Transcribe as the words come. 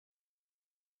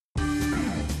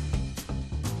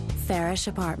Farish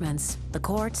Apartments. The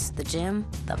courts, the gym,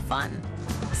 the fun.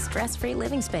 Stress-free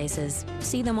living spaces.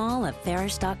 See them all at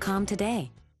farish.com today.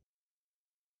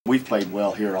 We've played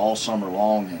well here all summer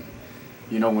long, and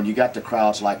you know, when you got the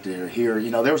crowds like they're here,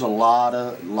 you know, there was a lot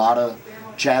of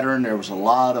chattering. There was a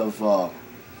lot of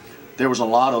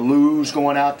loos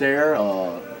going out there.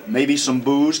 Maybe some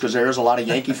boos, because there's a lot of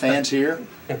Yankee fans here.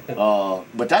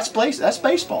 But that's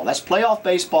baseball. That's playoff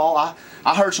baseball.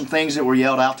 I heard some things that were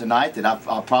yelled out tonight that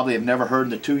I probably have never heard in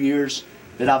the 2 years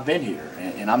that I've been here.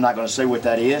 And I'm not going to say what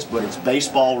that is, but it's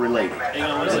baseball related.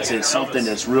 It's something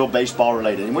that's real baseball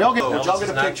related. And y'all get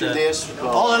a picture of this.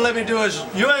 All they let me do is,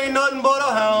 you ain't nothing but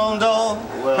a hound dog,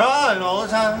 crying all the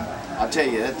time. I tell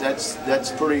you,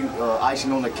 that's pretty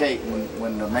icing on the cake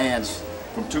when the man's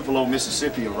from Tupelo,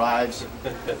 Mississippi arrives,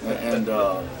 and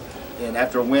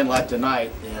after a win like tonight,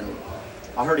 and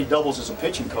I heard he doubles as a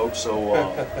pitching coach. So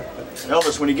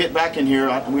Elvis, when you get back in here,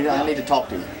 I need to talk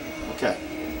to you. Okay.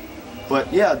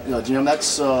 But yeah, Jim,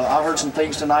 that's I heard some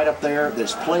things tonight up there.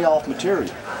 There's playoff material,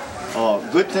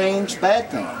 good things, bad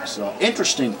things,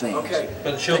 interesting things. Okay.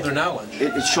 But it showed their knowledge.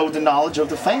 It showed the knowledge of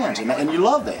the fans, and you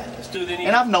love that.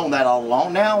 And I've known that all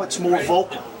along. Now it's more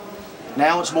vocal.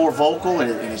 Now it's more vocal,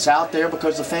 and it's out there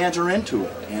because the fans are into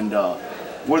it. And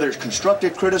whether it's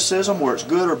constructive criticism, where it's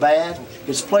good or bad,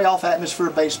 it's playoff atmosphere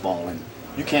of baseball, and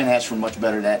you can't ask for much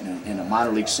better than that in a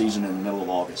minor league season in the middle of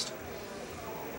August.